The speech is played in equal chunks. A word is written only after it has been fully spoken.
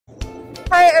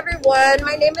Hi everyone,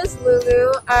 my name is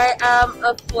Lulu. I am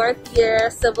a fourth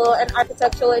year civil and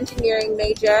architectural engineering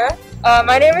major.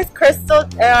 My name is Crystal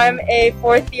and I'm a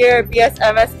fourth year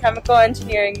BSMS chemical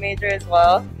engineering major as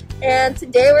well. And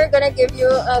today we're going to give you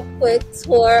a quick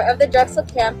tour of the Drexel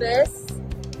campus.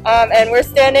 And we're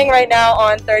standing right now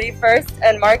on 31st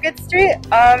and Market Street,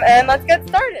 and let's get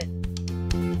started.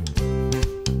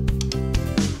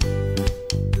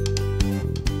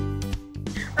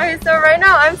 Okay, so right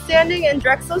now I'm standing in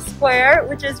Drexel Square,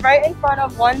 which is right in front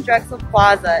of One Drexel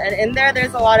Plaza, and in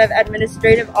there's a lot of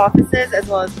administrative offices as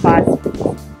well as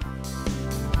classrooms.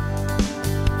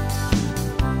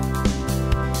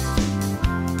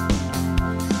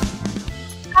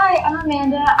 Hi, I'm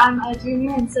Amanda. I'm a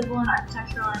junior in civil and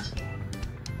architectural engineering.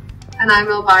 And I'm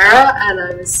Elvira, and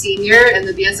I'm a senior in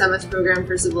the BSMS program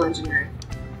for civil engineering.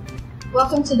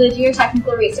 Welcome to the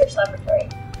Geotechnical Research Laboratory.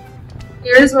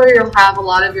 Here's where you'll have a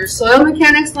lot of your soil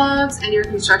mechanics labs and your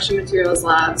construction materials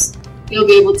labs. You'll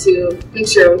be able to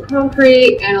mix your own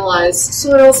concrete, analyze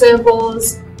soil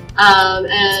samples,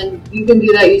 and you can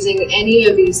do that using any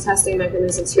of these testing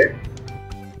mechanisms here.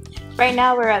 Right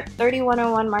now we're at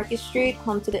 3101 Market Street,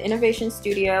 home to the Innovation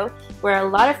Studio, where a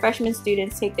lot of freshman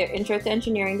students take their Intro to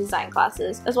Engineering design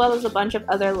classes, as well as a bunch of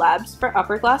other labs for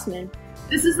upperclassmen.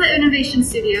 This is the Innovation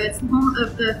Studio. It's the home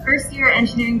of the first year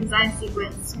engineering design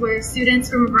sequence, where students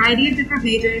from a variety of different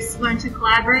majors learn to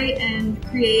collaborate and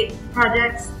create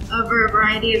projects over a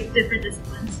variety of different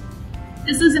disciplines.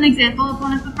 This is an example of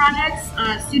one of the projects.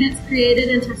 Students created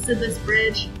and tested this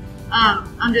bridge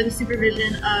under the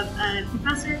supervision of a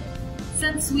professor.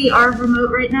 Since we are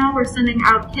remote right now, we're sending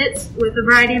out kits with a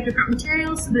variety of different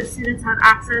materials so that students have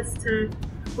access to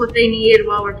what they need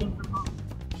while working from home.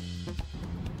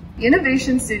 The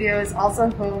Innovation Studio is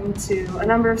also home to a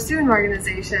number of student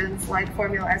organizations like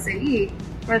Formula SAE,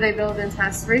 where they build and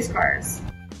test race cars.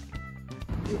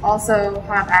 You also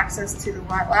have access to the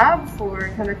wet lab for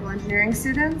chemical engineering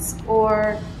students,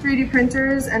 or 3D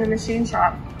printers and a machine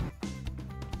shop.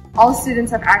 All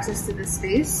students have access to this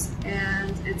space,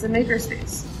 and it's a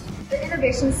makerspace. The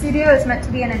Innovation Studio is meant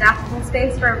to be an adaptable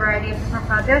space for a variety of different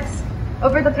projects.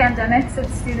 Over the pandemic,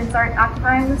 since students aren't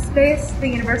occupying the space, the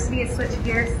university has switched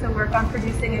gears to work on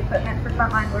producing equipment for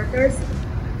frontline workers.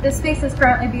 This space is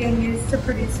currently being used to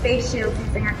produce face shields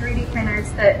using our 3D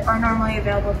printers that are normally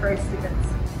available for our students.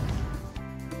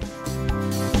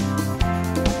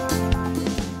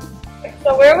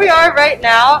 So where we are right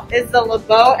now is the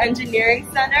LeBeau Engineering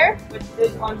Center, which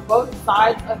is on both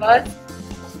sides of us.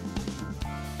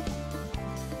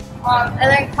 And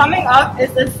then coming up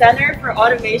is the Center for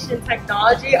Automation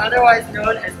Technology, otherwise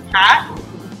known as CAT.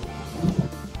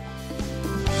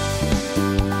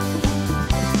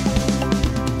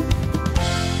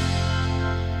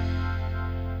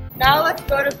 Now let's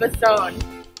go to Basone.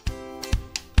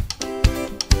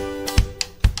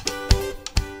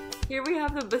 Here we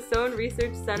have the Basone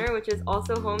Research Center, which is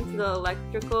also home to the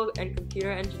Electrical and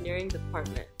Computer Engineering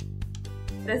Department.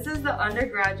 This is the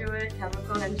undergraduate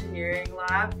chemical engineering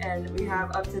lab, and we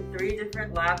have up to 3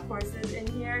 different lab courses in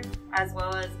here, as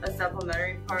well as a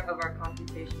supplementary part of our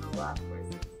computational lab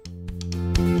courses.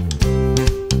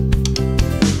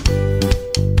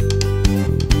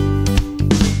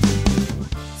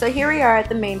 So here we are at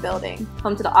the main building,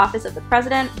 home to the office of the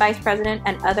president, vice president,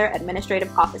 and other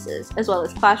administrative offices, as well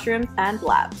as classrooms and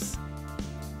labs.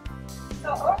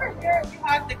 So over here we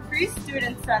have the Cree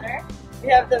Student Center, we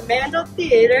have the Mandel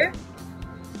Theater,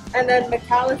 and then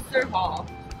McAllister Hall.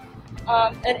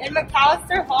 And in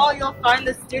McAllister Hall you'll find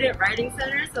the Student Writing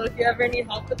Center, so if you ever need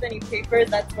help with any papers,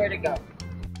 that's where to go.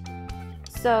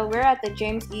 So we're at the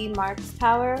James E. Marks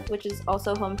Tower, which is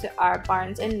also home to our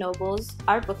Barnes & Nobles,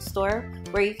 our bookstore,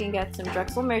 where you can get some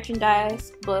Drexel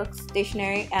merchandise, books,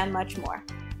 stationery, and much more.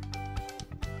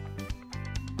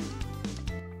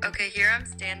 Okay, here I'm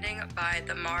standing by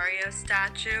the Mario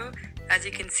statue. As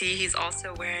you can see, he's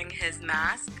also wearing his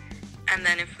mask. And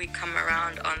then if we come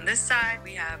around on this side,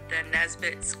 we have the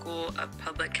Nesbitt School of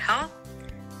Public Health.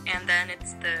 And then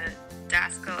it's the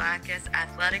Daskalakis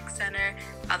Athletic Center,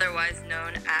 otherwise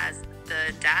known as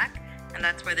the DAC. And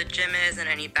that's where the gym is and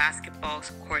any basketball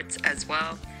courts as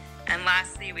well. And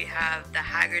lastly, we have the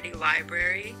Haggerty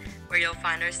Library, where you'll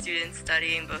find our students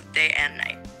studying both day and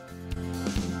night.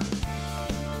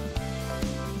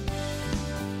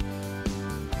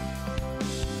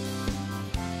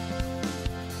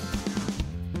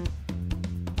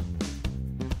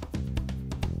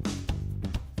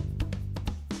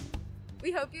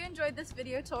 We hope you enjoyed this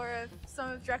video tour of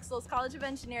some of Drexel's College of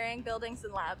Engineering buildings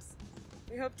and labs.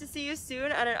 We hope to see you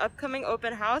soon at an upcoming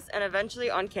open house and eventually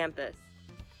on campus.